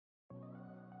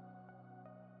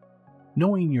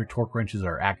Knowing your torque wrenches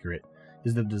are accurate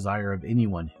is the desire of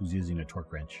anyone who's using a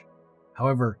torque wrench.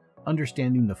 However,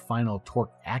 understanding the final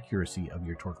torque accuracy of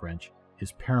your torque wrench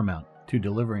is paramount to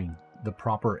delivering the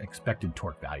proper expected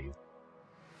torque value.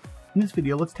 In this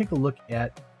video, let's take a look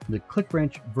at the click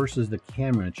wrench versus the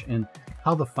cam wrench and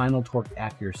how the final torque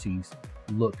accuracies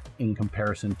look in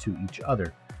comparison to each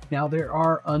other. Now, there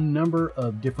are a number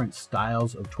of different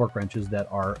styles of torque wrenches that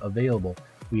are available.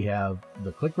 We have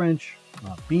the click wrench,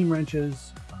 beam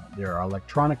wrenches, there are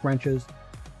electronic wrenches.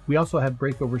 We also have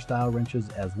breakover style wrenches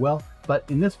as well. But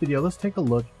in this video, let's take a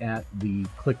look at the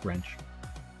click wrench.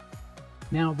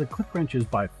 Now, the click wrench is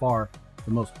by far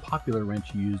the most popular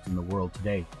wrench used in the world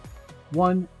today.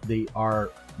 One, they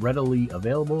are readily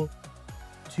available.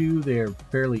 Two, they're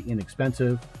fairly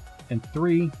inexpensive. And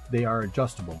three, they are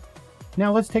adjustable.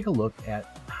 Now let's take a look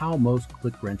at how most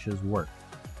click wrenches work.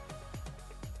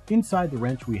 Inside the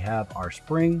wrench, we have our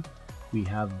spring, we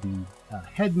have the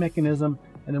head mechanism,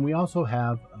 and then we also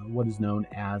have what is known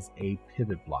as a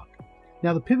pivot block.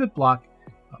 Now the pivot block,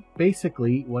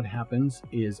 basically what happens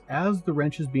is as the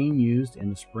wrench is being used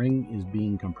and the spring is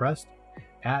being compressed,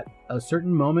 at a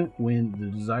certain moment when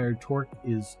the desired torque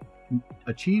is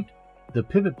achieved, the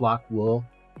pivot block will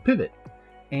pivot.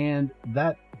 And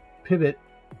that pivot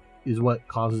is what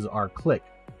causes our click.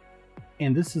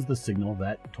 And this is the signal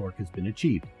that torque has been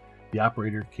achieved. The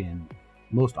operator can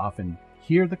most often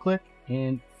hear the click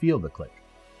and feel the click.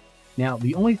 Now,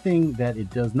 the only thing that it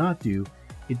does not do,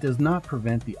 it does not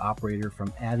prevent the operator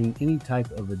from adding any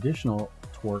type of additional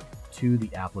torque to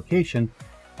the application,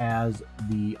 as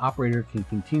the operator can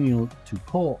continue to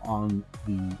pull on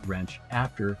the wrench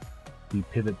after the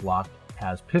pivot block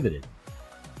has pivoted.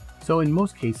 So in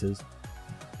most cases,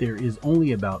 there is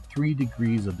only about 3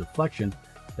 degrees of deflection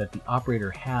that the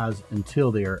operator has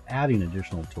until they are adding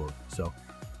additional torque. So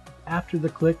after the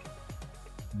click,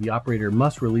 the operator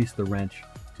must release the wrench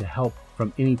to help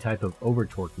from any type of over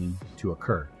torquing to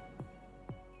occur.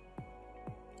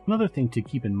 Another thing to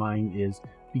keep in mind is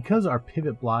because our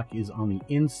pivot block is on the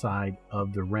inside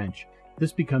of the wrench,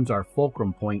 this becomes our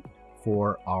fulcrum point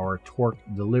for our torque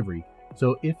delivery.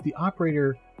 So if the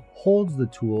operator holds the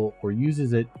tool or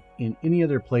uses it in any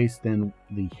other place than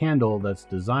the handle that's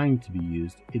designed to be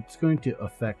used, it's going to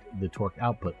affect the torque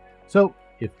output. So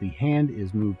if the hand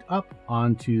is moved up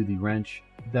onto the wrench,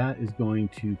 that is going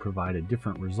to provide a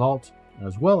different result,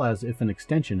 as well as if an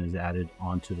extension is added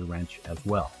onto the wrench as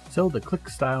well. So the click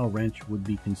style wrench would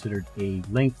be considered a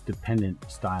length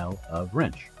dependent style of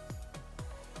wrench.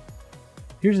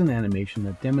 Here's an animation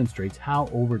that demonstrates how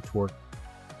over torque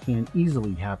can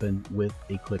easily happen with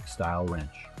a click style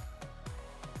wrench.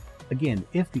 Again,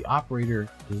 if the operator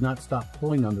does not stop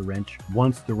pulling on the wrench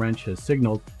once the wrench has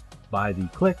signaled by the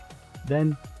click,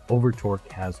 then over torque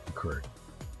has occurred.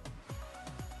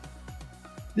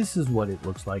 This is what it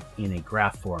looks like in a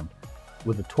graph form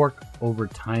with a torque over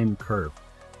time curve.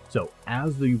 So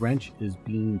as the wrench is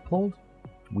being pulled,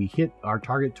 we hit our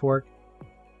target torque,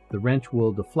 the wrench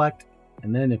will deflect,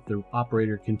 and then if the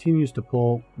operator continues to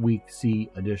pull, we see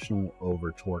additional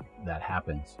over torque that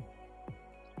happens.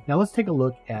 Now let's take a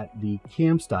look at the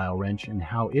cam style wrench and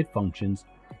how it functions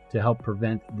to help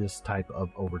prevent this type of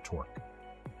over torque.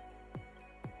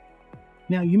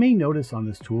 Now you may notice on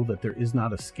this tool that there is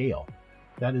not a scale.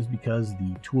 That is because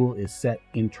the tool is set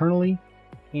internally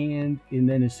and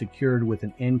then is secured with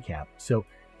an end cap. So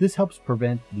this helps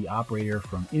prevent the operator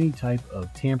from any type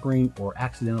of tampering or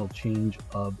accidental change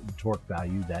of the torque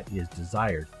value that is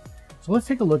desired. So let's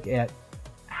take a look at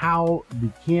how the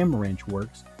cam wrench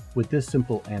works with this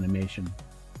simple animation.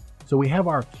 So we have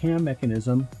our cam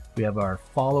mechanism, we have our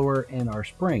follower and our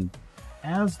spring.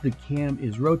 As the cam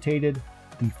is rotated,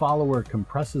 the follower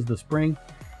compresses the spring,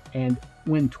 and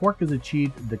when torque is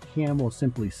achieved, the cam will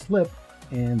simply slip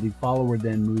and the follower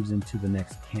then moves into the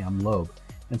next cam lobe.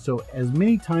 And so as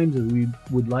many times as we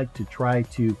would like to try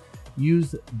to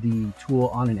use the tool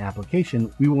on an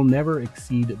application, we will never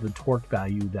exceed the torque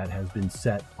value that has been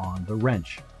set on the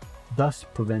wrench, thus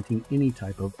preventing any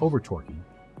type of over torquing.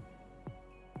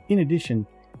 In addition,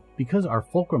 because our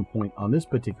fulcrum point on this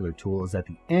particular tool is at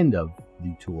the end of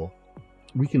the tool,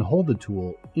 we can hold the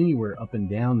tool anywhere up and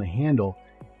down the handle,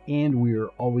 and we are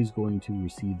always going to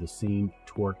receive the same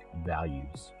torque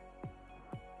values.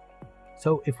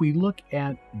 So if we look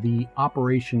at the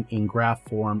operation in graph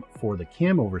form for the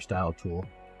cam over style tool,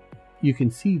 you can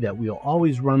see that we'll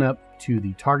always run up to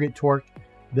the target torque,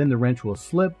 then the wrench will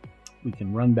slip, we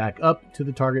can run back up to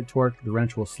the target torque, the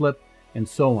wrench will slip, and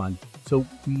so on. So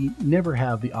we never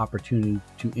have the opportunity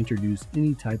to introduce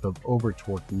any type of over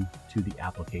torquing to the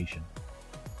application.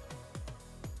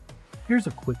 Here's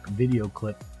a quick video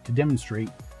clip to demonstrate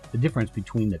the difference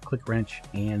between the click wrench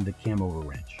and the cam over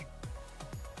wrench.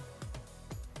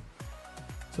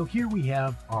 So here we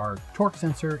have our torque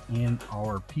sensor and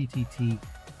our PTT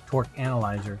torque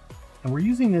analyzer, and we're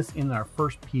using this in our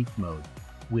first peak mode,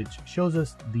 which shows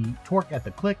us the torque at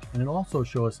the click, and it also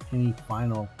shows us any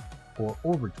final or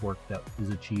over torque that is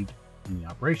achieved in the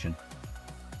operation.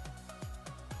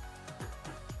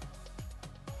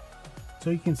 So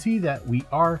you can see that we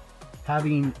are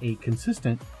having a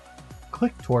consistent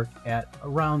click torque at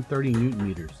around 30 Newton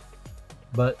meters,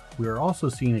 but we are also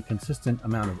seeing a consistent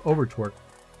amount of over torque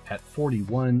at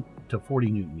 41 to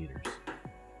 40 Newton meters.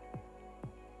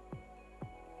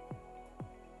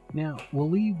 Now we'll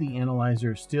leave the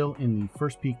analyzer still in the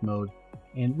first peak mode,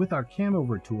 and with our cam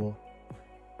over tool,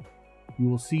 you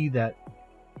will see that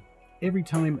every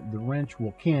time the wrench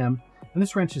will cam, and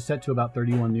this wrench is set to about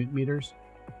 31 Newton meters,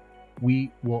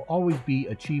 we will always be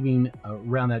achieving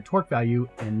around that torque value,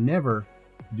 and never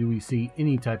do we see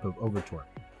any type of over torque.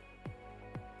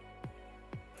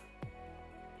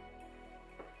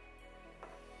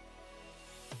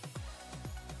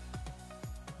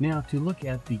 Now to look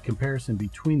at the comparison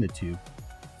between the two,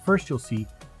 first you'll see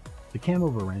the cam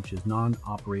over wrench is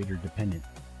non-operator dependent,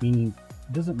 meaning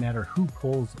it doesn't matter who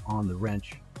pulls on the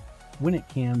wrench. When it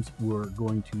cams, we're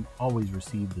going to always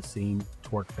receive the same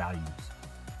torque values.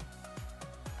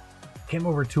 Cam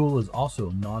over tool is also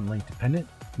non-length dependent,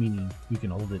 meaning you can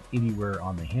hold it anywhere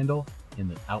on the handle and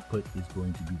the output is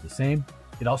going to be the same.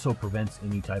 It also prevents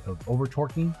any type of over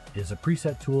torquing. It is a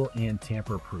preset tool and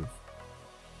tamper proof.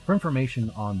 For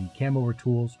information on the cam over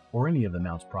tools or any of the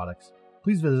Mountz products,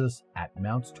 please visit us at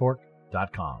mountz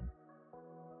torque.com.